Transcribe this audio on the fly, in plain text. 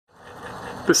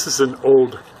This is an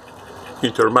old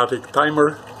Intermatic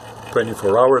timer,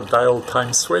 24-hour dial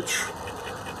time switch,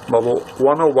 model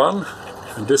 101,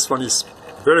 and this one is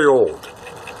very old.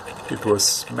 It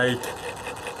was made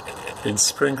in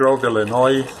Spring Grove,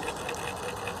 Illinois,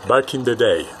 back in the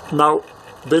day. Now,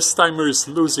 this timer is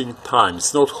losing time,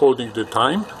 it's not holding the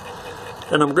time,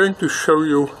 and I'm going to show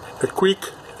you a quick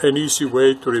and easy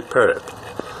way to repair it.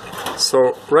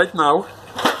 So, right now,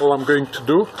 all I'm going to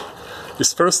do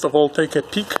is first of all take a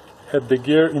peek at the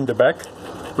gear in the back.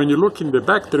 When you look in the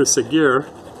back, there is a gear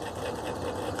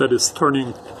that is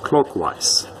turning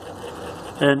clockwise.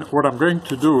 And what I'm going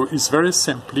to do is very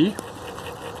simply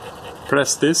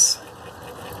press this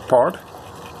part,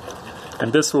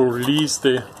 and this will release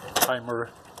the timer.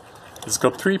 It's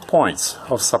got 3 points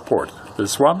of support.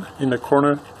 There's one in the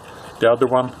corner, the other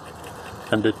one,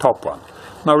 and the top one.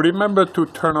 Now remember to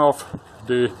turn off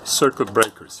the circuit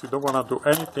breakers. You don't want to do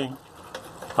anything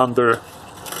under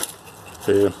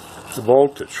the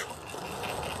voltage.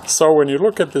 So when you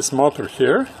look at this motor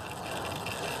here,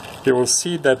 you will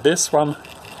see that this one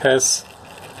has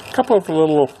a couple of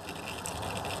little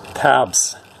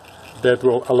tabs that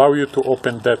will allow you to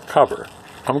open that cover.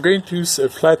 I'm going to use a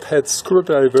flathead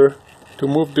screwdriver to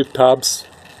move the tabs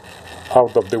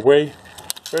out of the way,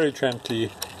 very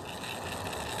gently,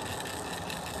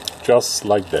 just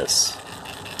like this.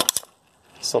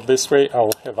 So this way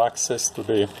I'll have access to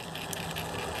the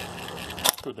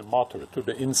motor, to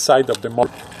the inside of the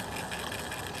motor.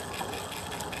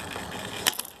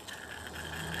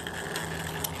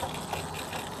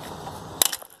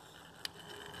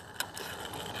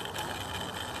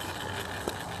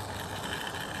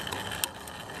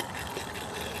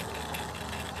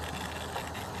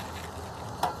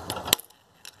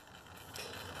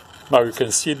 Now you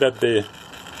can see that the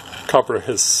cover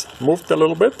has moved a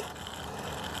little bit,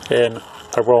 and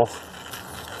I will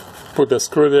put the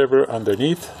screwdriver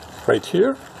underneath right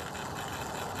here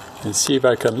and see if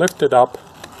I can lift it up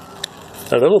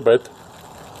a little bit.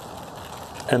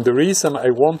 And the reason I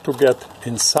want to get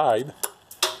inside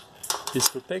is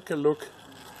to take a look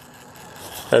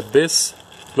at this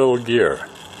little gear.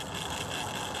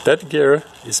 That gear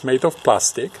is made of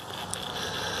plastic.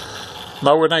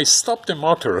 Now when I stop the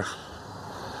motor,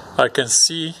 I can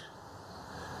see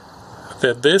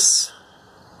that this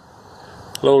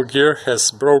little gear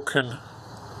has broken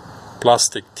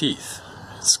plastic teeth.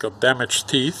 It's got damaged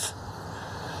teeth.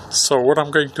 So what I'm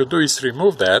going to do is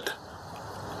remove that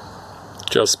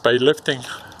just by lifting,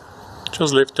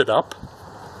 just lift it up.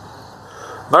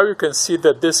 Now you can see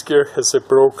that this gear has a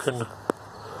broken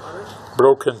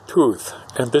tooth,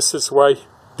 and this is why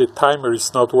the timer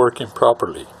is not working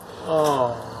properly.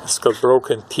 Oh. It's got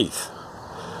broken teeth.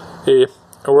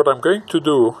 What I'm going to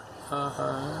do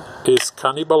is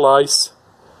cannibalize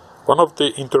one of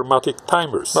the Intermatic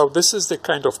timers. Now this is the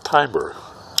kind of timer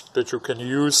that you can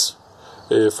use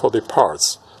for the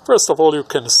parts. First of all, you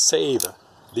can save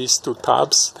these 2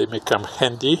 tabs. They may come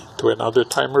handy to another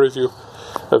timer if you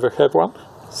ever had one.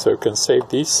 So you can save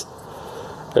these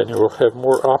and you will have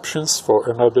more options for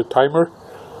another timer.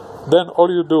 Then all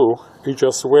you do is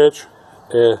just wedge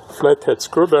a flathead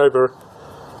screwdriver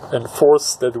and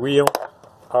force that wheel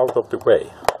out of the way.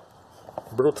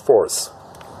 Brute force.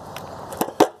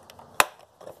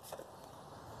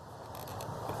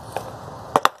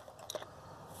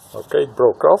 Okay, it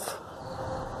broke off.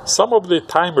 Some of the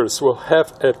timers will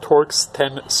have a Torx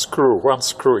 10 screw, one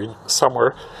screw in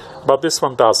somewhere, but this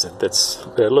one doesn't. It's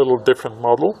a little different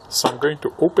model. So I'm going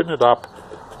to open it up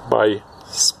by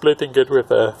splitting it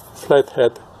with a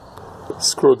flathead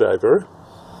screwdriver.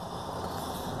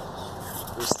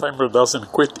 This timer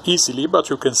doesn't quit easily, but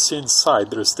you can see inside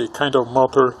there's the kind of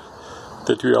motor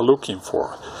that we are looking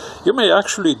for. You may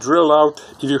actually drill out,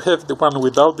 if you have the one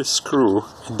without the screw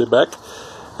in the back,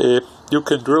 you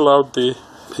can drill out the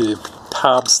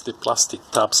tabs, the plastic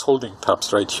tabs, holding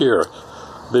tabs right here.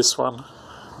 This one,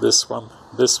 this one,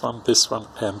 this one, this one,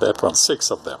 and that one, 6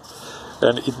 of them.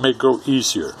 And it may go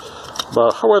easier.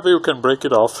 But however you can break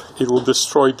it off, it will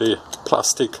destroy the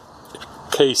plastic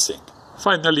casing.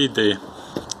 Finally, the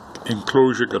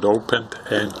enclosure got opened,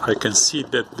 and I can see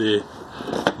that the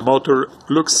motor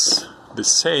looks the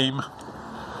same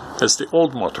as the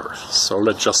old motor. So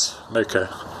let's just make a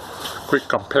quick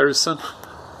comparison.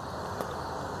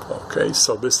 Okay,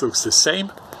 so this looks the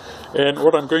same, and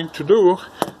what I'm going to do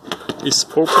is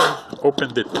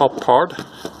open the top part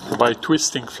by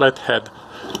twisting flathead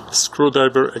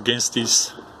screwdriver against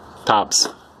these tabs.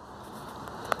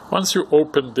 Once you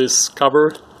open this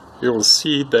cover, you will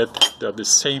see that they are the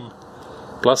same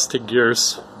plastic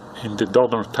gears in the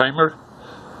donor timer.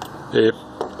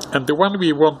 And the one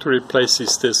we want to replace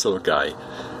is this little guy.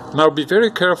 Now be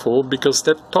very careful, because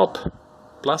that top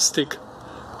plastic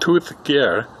tooth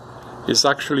gear is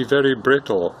actually very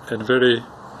brittle and very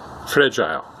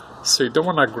fragile. So you don't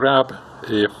want to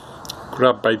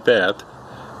grab by that,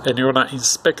 and you want to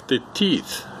inspect the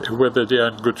teeth, whether they are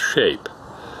in good shape.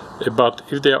 But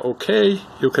if they are okay,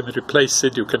 you can replace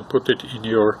it, you can put it in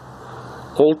your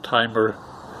old timer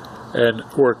and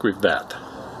work with that.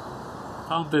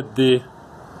 Now that the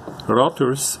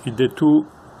rotors in the two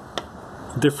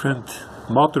different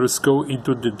motors go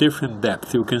into the different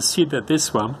depth, you can see that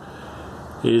this one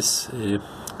is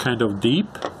kind of deep,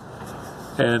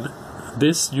 and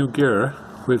this new gear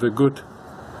with a good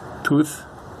tooth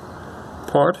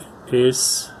part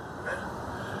has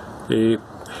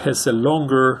a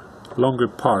longer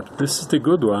part. This is the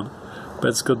good one, but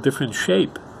it's got different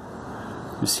shape.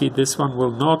 You see, this one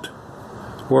will not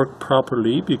work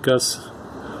properly because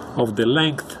of the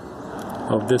length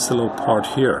of this little part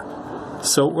here.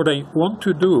 So what I want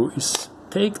to do is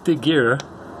take the gear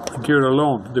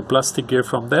alone, the plastic gear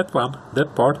from that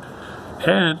part,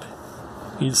 and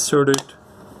insert it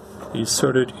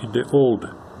in the old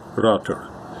rotor.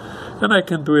 And I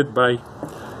can do it by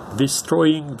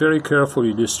very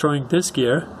carefully destroying this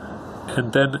gear,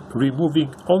 and then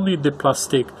removing only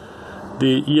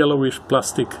the yellowish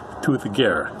plastic tooth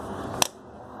gear.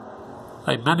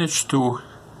 I managed to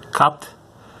cut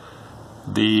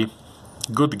the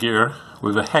good gear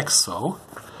with a hacksaw,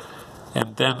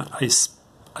 and then I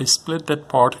split that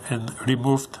part and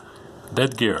removed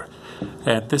that gear.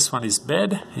 And this one is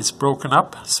bad, it's broken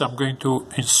up, so I'm going to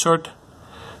insert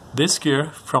this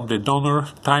gear from the donor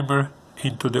timer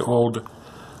into the old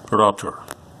rotor.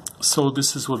 So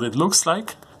this is what it looks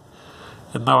like,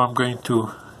 and now I'm going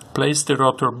to place the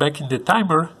rotor back in the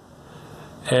timer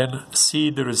and see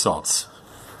the results.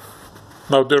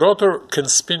 Now the rotor can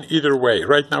spin either way.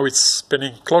 Right now it's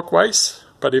spinning clockwise,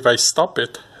 but if I stop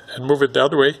it and move it the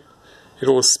other way, it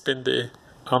will spin the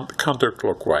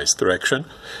counterclockwise direction.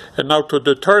 And now to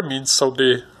determine so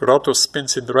the rotor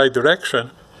spins in the right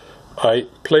direction, I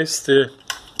place the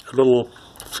little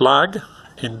flag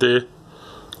in the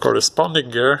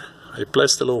corresponding gear. I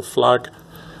place the little flag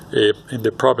in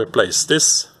the proper place.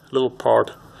 This little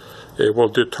part will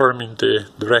determine the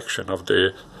direction of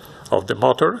the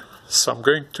motor. So I'm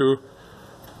going to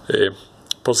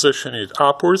position it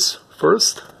upwards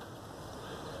first.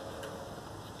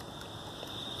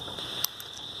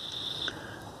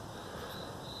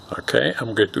 Okay,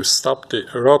 I'm going to stop the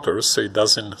rotor so it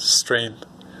doesn't strain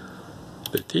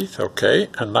the teeth. Okay,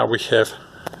 and now we have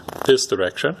this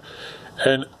direction.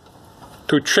 And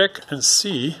to check and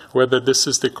see whether this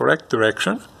is the correct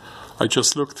direction, I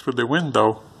just look through the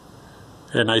window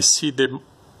and I see the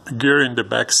gear in the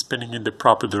back spinning in the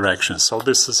proper direction. So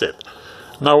this is it.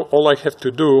 Now all I have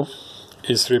to do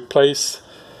is replace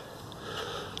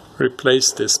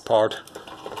this part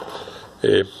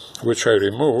which I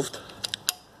removed.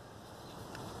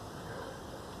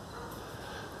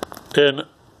 And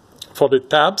for the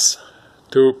tabs,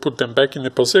 to put them back in the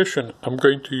position, I'm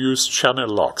going to use channel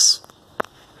locks.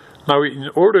 Now in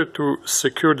order to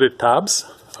secure the tabs,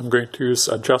 I'm going to use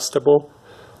adjustable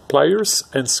pliers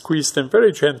and squeeze them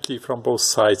very gently from both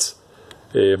sides,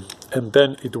 and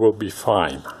then it will be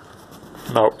fine.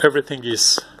 Now everything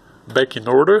is back in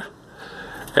order,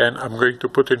 and I'm going to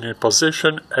put it in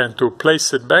position, and to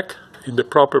place it back in the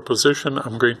proper position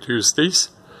I'm going to use these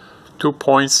 2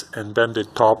 points and then the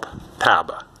top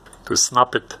tab to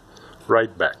snap it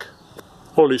right back.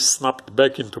 All is snapped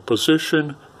back into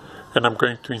position, and I'm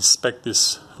going to inspect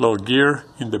this little gear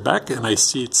in the back, and I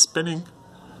see it spinning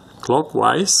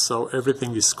clockwise, so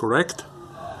everything is correct.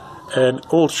 And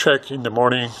I'll check in the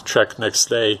morning, check next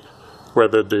day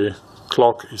whether the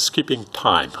clock is keeping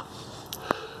time.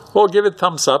 Well, give it a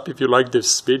thumbs up if you like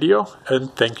this video,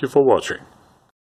 and thank you for watching.